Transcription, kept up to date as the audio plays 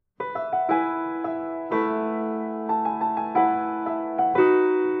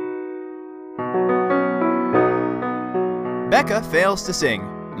Becca fails to sing.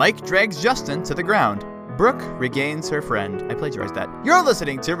 Mike drags Justin to the ground. Brooke regains her friend. I plagiarized that. You're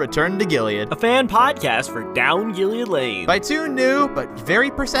listening to Return to Gilead, a fan podcast for Down Gilead Lane, by two new but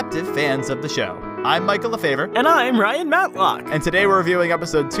very perceptive fans of the show. I'm Michael LaFavor. And I'm Ryan Matlock. And today we're reviewing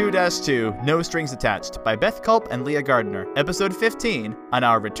episode 2-2, No Strings Attached, by Beth Culp and Leah Gardner, episode 15 on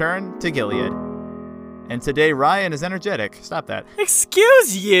our Return to Gilead. And today Ryan is energetic. Stop that.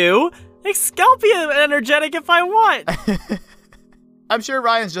 Excuse you? I'll be energetic if I want. I'm sure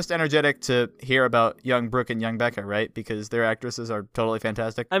Ryan's just energetic to hear about young Brooke and young Becca, right? Because their actresses are totally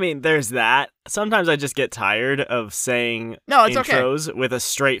fantastic. I mean, there's that. Sometimes I just get tired of saying intros with a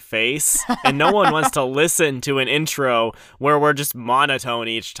straight face, and no one wants to listen to an intro where we're just monotone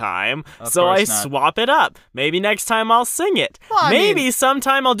each time. So I swap it up. Maybe next time I'll sing it. Well, Maybe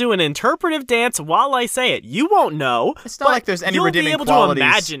sometime I'll do an interpretive dance while I say it. You won't know. It's not like there's any redeeming qualities. You'll be able to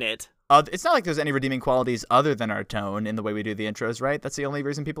imagine it. It's not like there's any redeeming qualities other than our tone in the way we do the intros, right? That's the only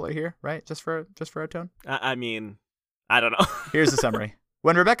reason people are here, right? Just for our tone? I mean, I don't know. Here's the summary.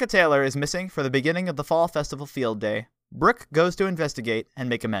 When Rebecca Taylor is missing for the beginning of the Fall Festival field day, Brooke goes to investigate and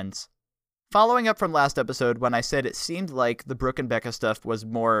make amends. Following up from last episode when I said it seemed like the Brooke and Becca stuff was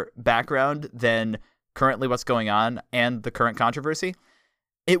more background than currently what's going on and the current controversy,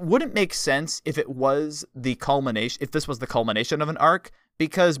 it wouldn't make sense if it was the culmination, if this was the culmination of an arc,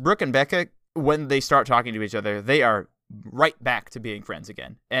 because Brooke and Becca, when they start talking to each other, they are right back to being friends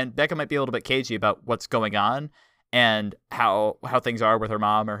again. And Becca might be a little bit cagey about what's going on and how things are with her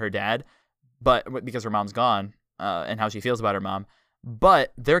mom or her dad, but because her mom's gone, and how she feels about her mom.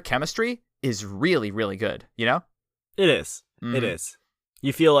 But their chemistry is really, really good, you know? It is. Mm-hmm. It is.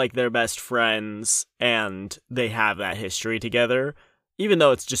 You feel like they're best friends and they have that history together. Even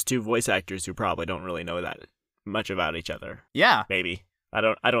though it's just two voice actors who probably don't really know that much about each other. Yeah. Maybe. I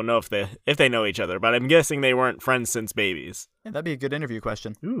don't know if they know each other, but I'm guessing they weren't friends since babies. Yeah, that'd be a good interview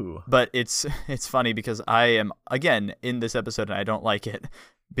question. Ooh. But it's funny because I am, again, in this episode and I don't like it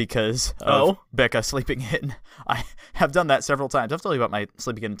because of Becca sleeping in. I have done that several times. I've told you about my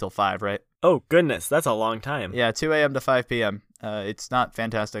sleeping in until 5, right? Oh, goodness. That's a long time. Yeah, 2 a.m. to 5 p.m. It's not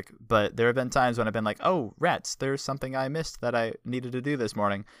fantastic, but there have been times when I've been like, oh, rats, there's something I missed that I needed to do this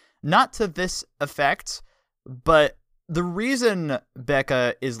morning. Not to this effect, but the reason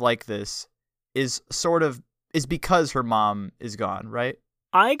Becca is like this is because her mom is gone, right?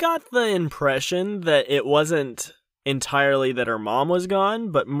 I got the impression that it wasn't entirely that her mom was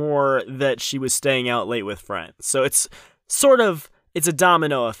gone, but more that she was staying out late with friends. So it's a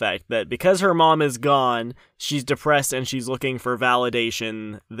domino effect that because her mom is gone, she's depressed and she's looking for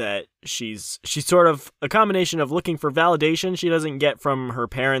validation that she's sort of a combination of looking for validation she doesn't get from her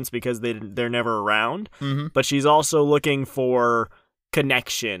parents because they're never around, but she's also looking for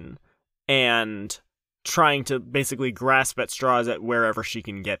connection and trying to basically grasp at straws at wherever she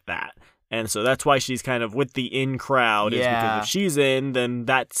can get that. And so that's why she's kind of with the in crowd, is because if she's in, then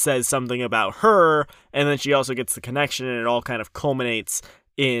that says something about her, and then she also gets the connection, and it all kind of culminates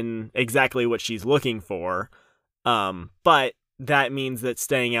in exactly what she's looking for. But that means that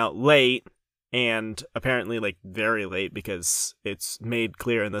staying out late, and apparently like very late, because it's made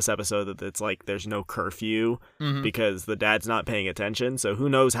clear in this episode that it's like there's no curfew because the dad's not paying attention, so who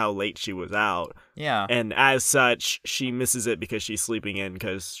knows how late she was out. Yeah. And as such, she misses it because she's sleeping in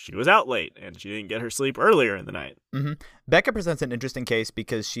because she was out late and she didn't get her sleep earlier in the night. Becca presents an interesting case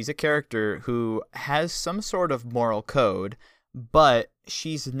because she's a character who has some sort of moral code, but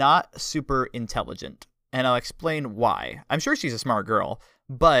she's not super intelligent. And I'll explain why. I'm sure she's a smart girl,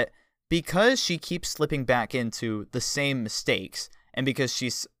 but because she keeps slipping back into the same mistakes, and because she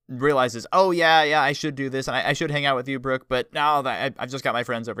realizes, oh, yeah, I should do this, and I should hang out with you, Brooke, but now that I've just got my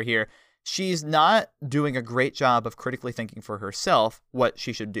friends over here, she's not doing a great job of critically thinking for herself what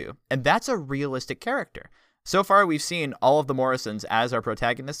she should do. And that's a realistic character. So far, we've seen all of the Morrisons as our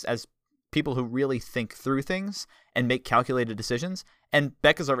protagonists, as people who really think through things and make calculated decisions, and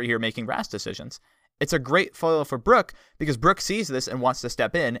Becca's over here making rash decisions. It's a great foil for Brooke because Brooke sees this and wants to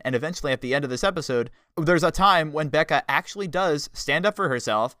step in, and eventually at the end of this episode, there's a time when Becca actually does stand up for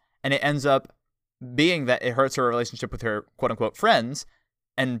herself, and it ends up being that it hurts her relationship with her quote-unquote friends,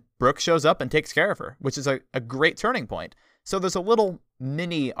 and Brooke shows up and takes care of her, which is a great turning point. So there's a little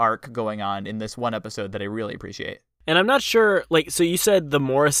mini arc going on in this one episode that I really appreciate. And I'm not sure, so you said the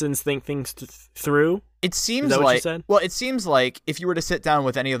Morrisons think things through? It seems Is that like, what you said? Well, it seems like if you were to sit down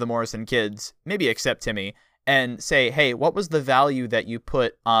with any of the Morrison kids, maybe except Timmy, and say, hey, what was the value that you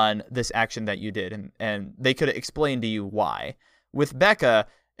put on this action that you did? And they could explain to you why. With Becca,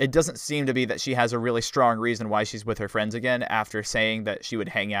 it doesn't seem to be that she has a really strong reason why she's with her friends again after saying that she would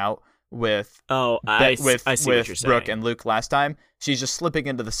hang out with I see what you're saying. Brooke and Luke last time. She's just slipping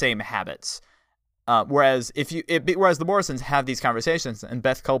into the same habits. Whereas whereas the Morrisons have these conversations, and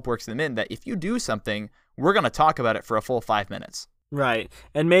Beth Culp works them in, that if you do something, we're going to talk about it for a full 5 minutes. Right.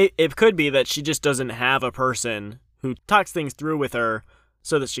 And it could be that she just doesn't have a person who talks things through with her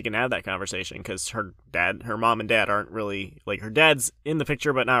so that she can have that conversation, because her mom and dad aren't really, like, her dad's in the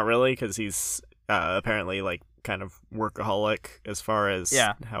picture, but not really, because he's apparently, like, kind of workaholic as far as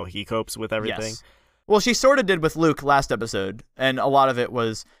how he copes with everything. Yes. Well, she sort of did with Luke last episode, and a lot of it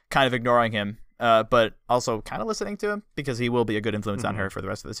was kind of ignoring him, but also kind of listening to him, because he will be a good influence on her for the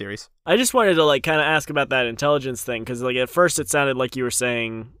rest of the series. I just wanted to, like, kind of ask about that intelligence thing, because, like, at first it sounded like you were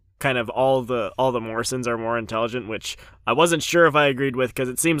saying kind of all the Morrisons are more intelligent, which I wasn't sure if I agreed with, because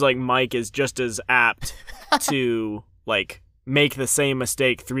it seems like Mike is just as apt to, like, make the same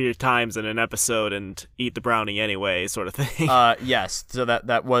mistake 3 times in an episode and eat the brownie anyway, sort of thing. Yes. So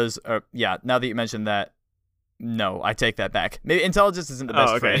that was now that you mentioned that, no, I take that back. Maybe intelligence isn't the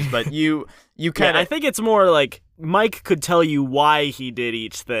best phrase, but you kind of... I think it's more like Mike could tell you why he did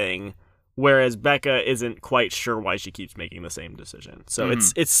each thing, whereas Becca isn't quite sure why she keeps making the same decision. So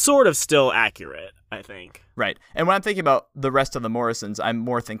it's sort of still accurate, I think. Right. And when I'm thinking about the rest of the Morrisons, I'm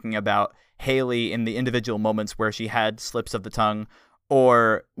more thinking about Haley in the individual moments where she had slips of the tongue,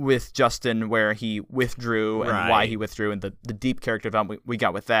 or with Justin where he withdrew and why he withdrew, and the deep character development we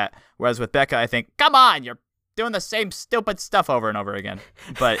got with that. Whereas with Becca, I think, come on, you're doing the same stupid stuff over and over again.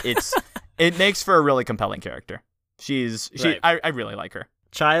 But it makes for a really compelling character. I really like her.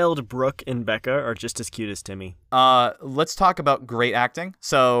 Child, Brooke, and Becca are just as cute as Timmy. Let's talk about great acting.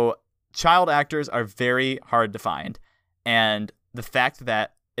 So child actors are very hard to find. And the fact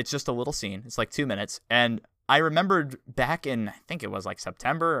that it's just a little scene, it's like 2 minutes. And I remembered back in, I think it was like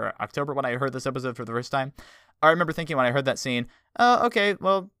September or October when I heard this episode for the first time. I remember thinking when I heard that scene, oh, okay,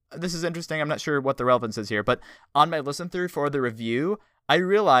 well, this is interesting. I'm not sure what the relevance is here. But on my listen through for the review, I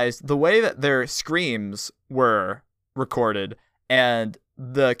realized the way that their screams were recorded and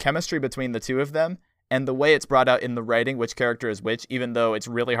the chemistry between the two of them and the way it's brought out in the writing, which character is which, even though it's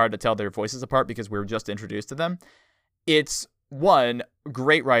really hard to tell their voices apart because we were just introduced to them. It's 1,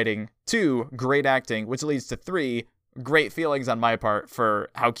 great writing, 2, great acting, which leads to 3, great feelings on my part for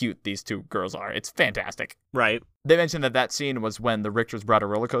how cute these two girls are. It's fantastic. Right. They mentioned that scene was when the Richters brought a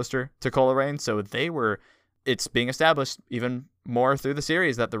roller coaster to Coleraine, so it's being established even more through the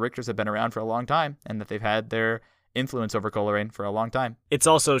series that the Richters have been around for a long time and that they've had their influence over Coleraine for a long time. It's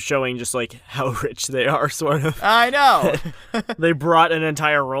also showing just like how rich they are, sort of. I know. They brought an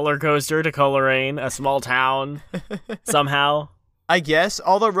entire roller coaster to Coleraine, a small town, somehow. I guess,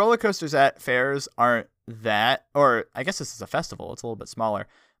 although roller coasters at fairs aren't that, or I guess this is a festival, it's a little bit smaller,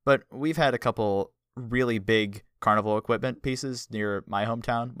 but we've had a couple really big carnival equipment pieces near my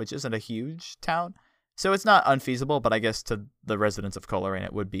hometown, which isn't a huge town, so it's not unfeasible, but I guess to the residents of Coleraine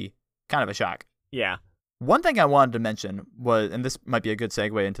it would be kind of a shock. Yeah. One thing I wanted to mention was, and this might be a good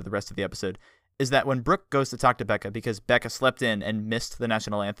segue into the rest of the episode, is that when Brooke goes to talk to Becca because Becca slept in and missed the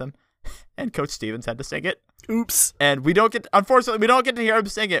national anthem, and Coach Stevens had to sing it. Oops. And unfortunately, we don't get to hear him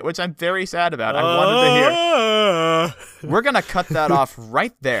sing it, which I'm very sad about. I wanted to hear. We're going to cut that off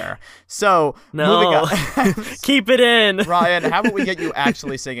right there. So, moving on. Keep it in. Ryan, how about we get you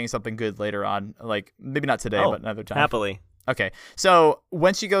actually singing something good later on? Like, maybe not today, but another time. Happily. Okay. So,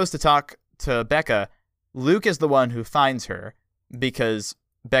 when she goes to talk to Becca, Luke is the one who finds her because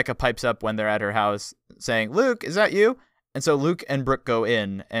Becca pipes up when they're at her house saying, "Luke, is that you?" And so Luke and Brooke go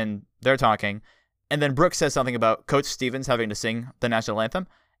in and they're talking. And then Brooke says something about Coach Stevens having to sing the national anthem.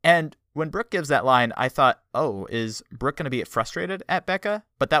 And when Brooke gives that line, I thought, oh, is Brooke going to be frustrated at Becca?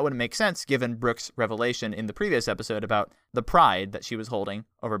 But that wouldn't make sense given Brooke's revelation in the previous episode about the pride that she was holding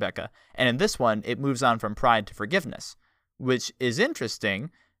over Becca. And in this one, it moves on from pride to forgiveness, which is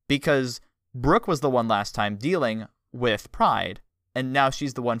interesting because Brooke was the one last time dealing with pride. And now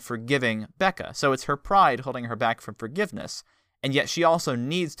she's the one forgiving Becca. So it's her pride holding her back from forgiveness. And yet she also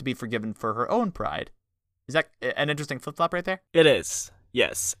needs to be forgiven for her own pride. Is that an interesting flip-flop right there? It is,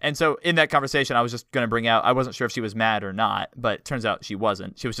 yes. And so in that conversation, I was just going to bring out, I wasn't sure if she was mad or not, but it turns out she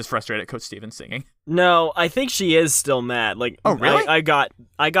wasn't. She was just frustrated at Coach Stevens singing. No, I think she is still mad. Like, oh, really? I got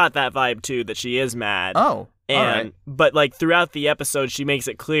that vibe, too, that she is mad. Oh, and, all right. But, like, throughout the episode, she makes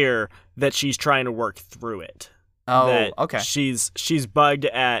it clear that she's trying to work through it. Oh, that okay. She's bugged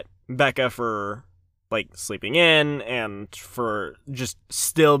at Becca for, like, sleeping in and for just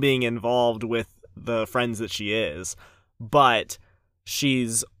still being involved with the friends that she is. But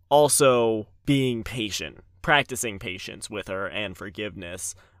she's also being patient, practicing patience with her and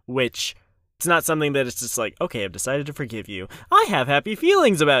forgiveness, which It's not something that it's just like, okay, I've decided to forgive you. I have happy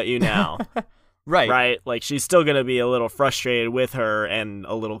feelings about you now. Right. Right? Like, she's still going to be a little frustrated with her and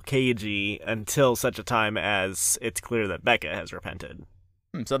a little cagey until such a time as it's clear that Becca has repented.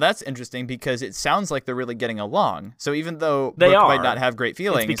 So that's interesting because it sounds like they're really getting along. So even though They Brooke are. might not have great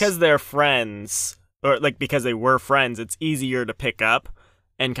feelings... It's because they're friends, or like because they were friends, it's easier to pick up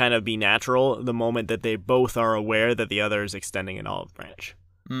and kind of be natural the moment that they both are aware that the other is extending an olive branch.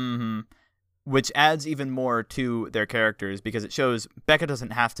 Mm-hmm. Which adds even more to their characters because it shows Becca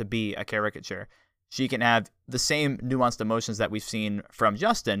doesn't have to be a caricature. She can have the same nuanced emotions that we've seen from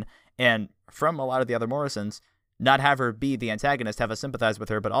Justin and from a lot of the other Morrisons, not have her be the antagonist, have us sympathize with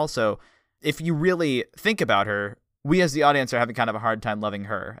her, but also, if you really think about her, we as the audience are having kind of a hard time loving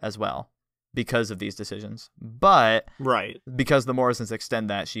her as well because of these decisions. But Right. because the Morrisons extend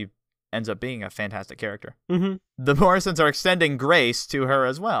that, she ends up being a fantastic character. Mm-hmm. The Morrisons are extending grace to her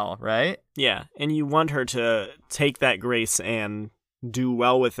as well, right? Yeah, and you want her to take that grace and do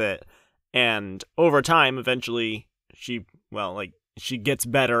well with it. And over time, eventually, she gets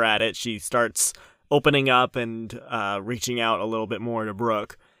better at it. She starts opening up and reaching out a little bit more to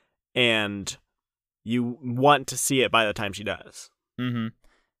Brooke. And you want to see it by the time she does. Mm-hmm.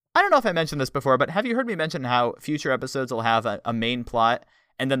 I don't know if I mentioned this before, but have you heard me mention how future episodes will have a main plot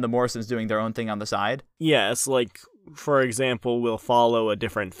and then the Morrisons doing their own thing on the side? Yes, like, for example, we'll follow a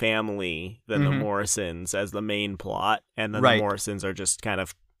different family than the Mhm. Morrisons as the main plot, and then Right. the Morrisons are just kind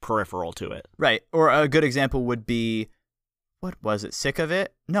of peripheral to it. Right. Or a good example would be, what was it? Sick of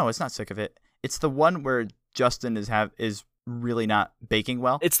It? No, it's not Sick of It. It's the one where Justin is really not baking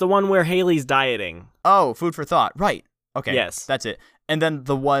well. It's the one where Haley's dieting. Oh, Food for Thought. Right. Okay. Yes. That's it. And then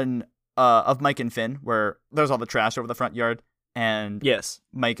the one of Mike and Finn where there's all the trash over the front yard and Yes.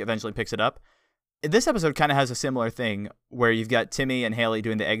 Mike eventually picks it up. This episode kind of has a similar thing where you've got Timmy and Haley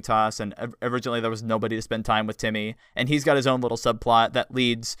doing the egg toss, and originally there was nobody to spend time with Timmy, and he's got his own little subplot that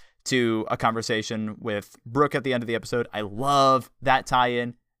leads to a conversation with Brooke at the end of the episode. I love that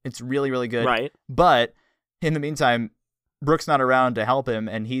tie-in. It's really, really good. Right. But in the meantime, Brooke's not around to help him,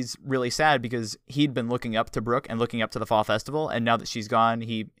 and he's really sad because he'd been looking up to Brooke and looking up to the Fall Festival, and now that she's gone,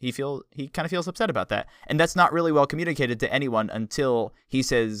 he kind of feels upset about that. And that's not really well communicated to anyone until he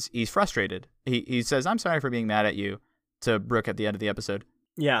says he's frustrated. He says, "I'm sorry for being mad at you," to Brooke at the end of the episode.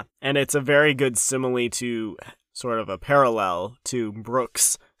 Yeah, and it's a very good simile to sort of a parallel to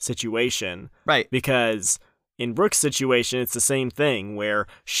Brooke's situation. Right. Because in Brooke's situation, it's the same thing where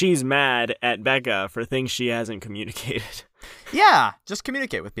she's mad at Becca for things she hasn't communicated. Yeah, just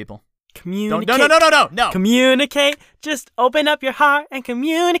communicate with people. Communicate. No. Communicate. Just open up your heart and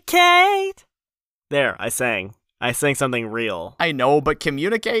communicate. There, I sang something real. I know, but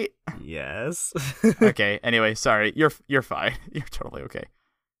communicate? Yes. Okay, anyway, sorry. You're fine. You're totally okay.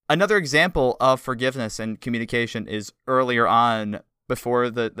 Another example of forgiveness and communication is earlier on before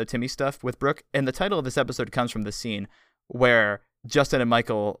the Timmy stuff with Brooke. And the title of this episode comes from the scene where Justin and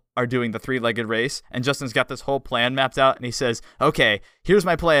Michael are doing the three-legged race, and Justin's got this whole plan mapped out, and he says, "Okay, here's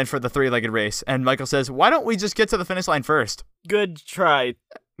my plan for the three-legged race." And Michael says, "Why don't we just get to the finish line first?" Good try,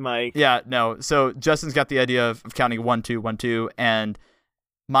 Mike. Yeah, no. So Justin's got the idea of counting 1, 2, 1, 2, and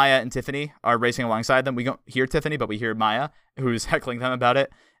Maya and Tiffany are racing alongside them. We don't hear Tiffany, but we hear Maya, who's heckling them about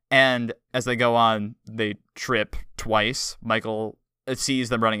it. And as they go on, they trip twice. Michael sees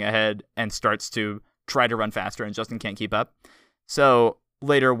them running ahead and starts to try to run faster, and Justin can't keep up. So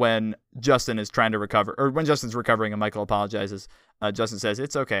later when Justin is trying to recover, or when Justin's recovering and Michael apologizes, Justin says,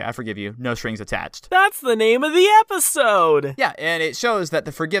 "It's okay, I forgive you, no strings attached." That's the name of the episode! Yeah, and it shows that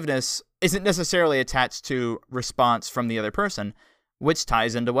the forgiveness isn't necessarily attached to response from the other person, which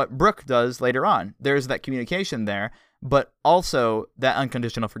ties into what Brooke does later on. There's that communication there, but also that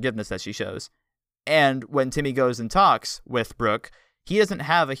unconditional forgiveness that she shows. And when Timmy goes and talks with Brooke, he doesn't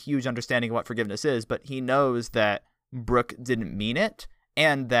have a huge understanding of what forgiveness is, but he knows that Brooke didn't mean it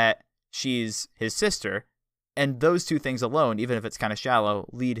and that she's his sister. And those two things alone, even if it's kind of shallow,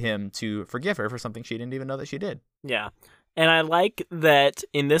 lead him to forgive her for something she didn't even know that she did. Yeah. And I like that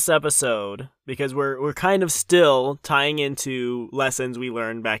in this episode, because we're kind of still tying into lessons we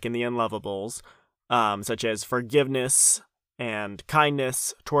learned back in the Unlovables, such as forgiveness and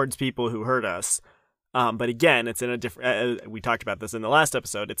kindness towards people who hurt us. But again, it's in a different, we talked about this in the last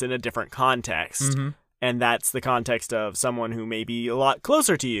episode, it's in a different context. Mm-hmm. And that's the context of someone who may be a lot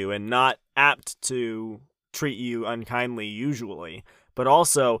closer to you and not apt to treat you unkindly usually. But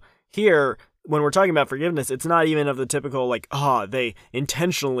also here, when we're talking about forgiveness, it's not even of the typical like, they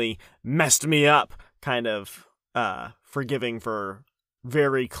intentionally messed me up kind of forgiving for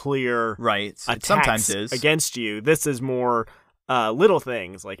very clear Right. It attacks sometimes is. against you. This is more little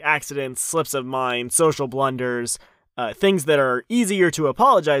things like accidents, slips of mind, social blunders, things that are easier to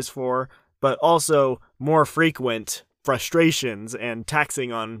apologize for, but also more frequent frustrations and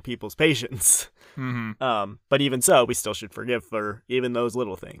taxing on people's patience. Mm-hmm. But even so, we still should forgive for even those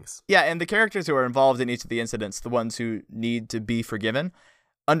little things. Yeah, and the characters who are involved in each of the incidents, the ones who need to be forgiven,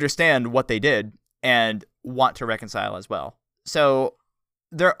 understand what they did and want to reconcile as well. So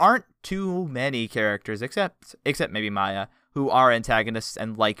there aren't too many characters, except maybe Maya, who are antagonists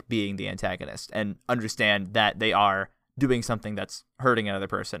and like being the antagonist and understand that they are doing something that's hurting another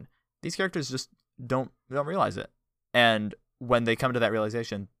person. These characters just don't realize it. And when they come to that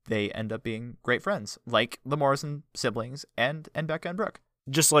realization, they end up being great friends, like the Morrison siblings and Becca and Brooke.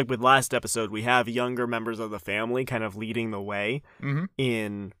 Just like with last episode, we have younger members of the family kind of leading the way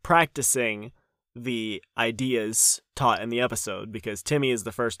in practicing the ideas taught in the episode, because Timmy is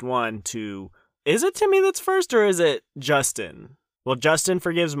the first one to... Is it Timmy that's first, or is it Justin? Well, Justin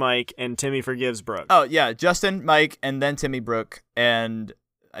forgives Mike, and Timmy forgives Brooke. Oh, yeah, Justin, Mike, and then Timmy, Brooke, and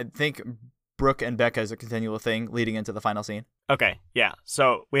I think Brooke and Becca is a continual thing leading into the final scene. Okay, yeah.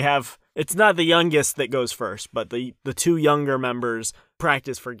 So we have... It's not the youngest that goes first, but the two younger members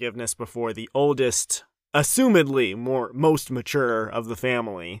practice forgiveness before the oldest, assumedly most mature of the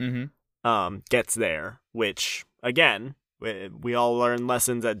family, gets there, which, again... We all learn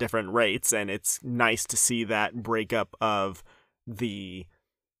lessons at different rates, and it's nice to see that breakup of the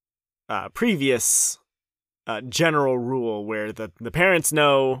previous general rule where the parents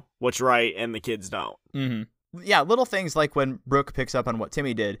know what's right and the kids don't. Mm-hmm. Yeah, little things like when Brooke picks up on what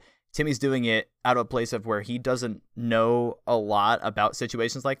Timmy did. Timmy's doing it out of a place of where he doesn't know a lot about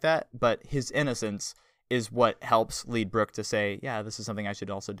situations like that, but his innocence is what helps lead Brooke to say, yeah, this is something I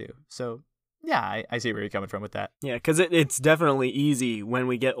should also do. So... yeah, I see where you're coming from with that. Yeah, because it's definitely easy when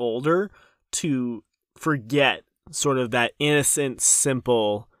we get older to forget sort of that innocent,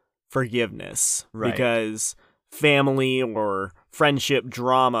 simple forgiveness. Right. Because family or friendship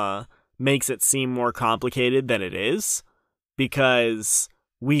drama makes it seem more complicated than it is. Because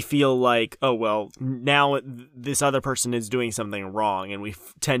we feel like, oh, well, now this other person is doing something wrong. And we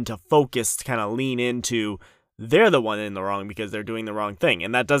tend to focus, kind of lean into... they're the one in the wrong because they're doing the wrong thing.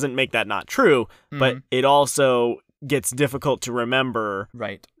 And that doesn't make that not true, but it also gets difficult to remember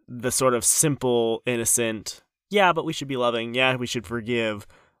the sort of simple, innocent, yeah, but we should be loving, yeah, we should forgive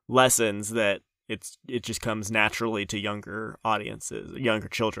lessons that it just comes naturally to younger audiences, younger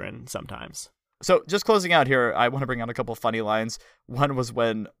children sometimes. So just closing out here, I want to bring out a couple funny lines. One was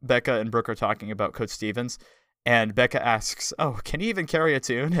when Becca and Brooke are talking about Coach Stevens. And Becca asks, oh, can he even carry a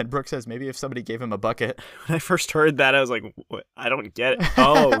tune? And Brooke says, maybe if somebody gave him a bucket. When I first heard that, I was like, what? I don't get it.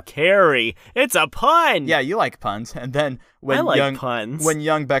 Oh, carry. It's a pun. Yeah, you like puns. And then when puns. When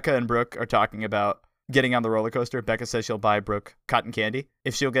young Becca and Brooke are talking about getting on the roller coaster, Becca says she'll buy Brooke cotton candy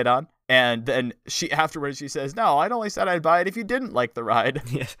if she'll get on. And then afterwards she says, no, I'd only said I'd buy it if you didn't like the ride.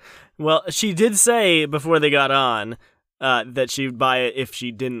 Yeah. Well, she did say before they got on that she'd buy it if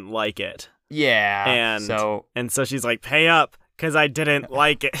she didn't like it. Yeah. And so she's like, pay up, because I didn't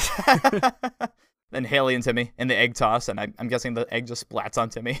like it. Then Haley and Timmy in the egg toss, and I'm guessing the egg just splats on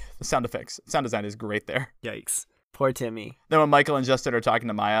Timmy. The sound design is great there. Yikes. Poor Timmy. Then when Michael and Justin are talking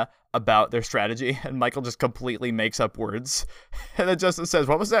to Maya about their strategy, and Michael just completely makes up words. And then Justin says,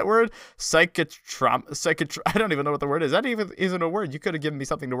 what was that word? I don't even know what the word is. That even isn't a word. You could have given me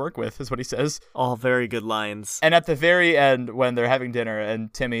something to work with, is what he says. All very good lines. And at the very end, when they're having dinner,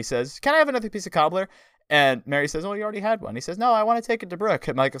 and Timmy says, can I have another piece of cobbler? And Mary says, oh, you already had one. He says, no, I want to take it to Brooke.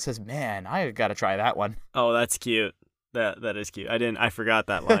 And Michael says, man, I got to try that one. Oh, that's cute. That is cute. I forgot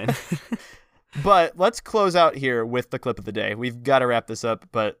that line. But let's close out here with the clip of the day. We've got to wrap this up,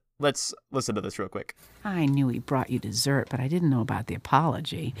 but let's listen to this real quick. I knew he brought you dessert, but I didn't know about the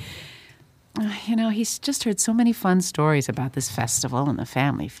apology. He's just heard so many fun stories about this festival and the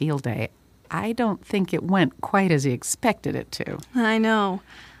family field day. I don't think it went quite as he expected it to. I know.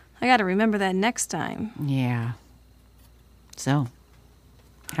 I gotta remember that next time. Yeah. So,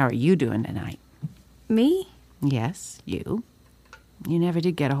 how are you doing tonight? Me? Yes, you. You never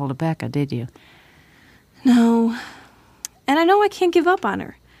did get a hold of Becca, did you? No. And I know I can't give up on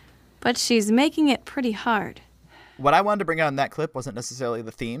her, but she's making it pretty hard. What I wanted to bring out in that clip wasn't necessarily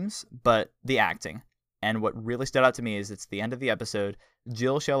the themes, but the acting. And what really stood out to me is it's the end of the episode.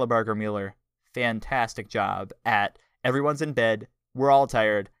 Jill Shellabarger-Mueller, fantastic job at everyone's in bed, we're all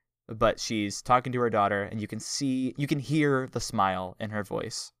tired, but she's talking to her daughter, and you can hear the smile in her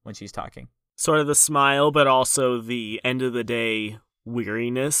voice when she's talking. Sort of the smile, but also the end of the day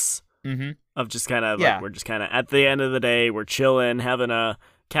weariness of just kind of like, we're just kind of at the end of the day, we're chilling, having a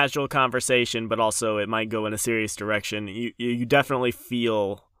casual conversation, but also it might go in a serious direction. You definitely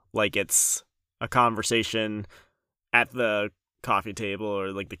feel like it's a conversation at the coffee table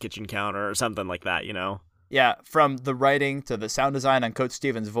or like the kitchen counter or something like that, you know? Yeah, from the writing to the sound design on Coach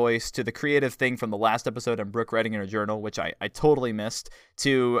Stevens' voice to the creative thing from the last episode on Brooke writing in her journal, which I totally missed,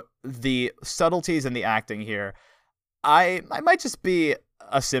 to the subtleties in the acting here. I might just be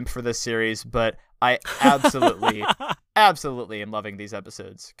a simp for this series, but I absolutely, absolutely am loving these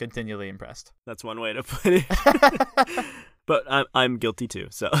episodes. Continually impressed. That's one way to put it. But I'm guilty too,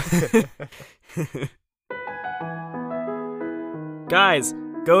 so. Guys,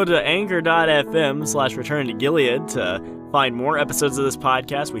 go to anchor.fm/return to Gilead to find more episodes of this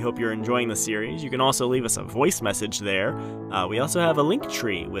podcast. We hope you're enjoying the series. You can also leave us a voice message there. We also have a link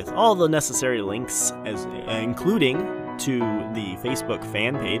tree with all the necessary links, including to the Facebook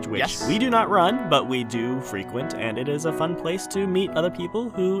fan page, which we do not run, but we do frequent, and it is a fun place to meet other people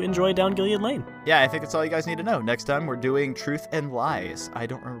who enjoy Down Gilead Lane. Yeah, I think that's all you guys need to know. Next time, we're doing Truth and Lies. I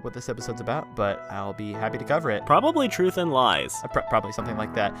don't remember what this episode's about, but I'll be happy to cover it. Probably Truth and Lies. Probably something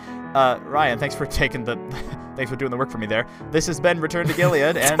like that. Ryan, thanks for doing the work for me there. This has been Return to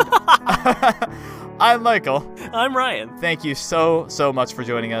Gilead, and I'm Michael. I'm Ryan. Thank you so much for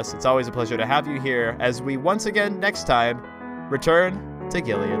joining us. It's always a pleasure to have you here as we once again, next time, return to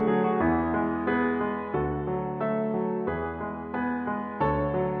Gilead.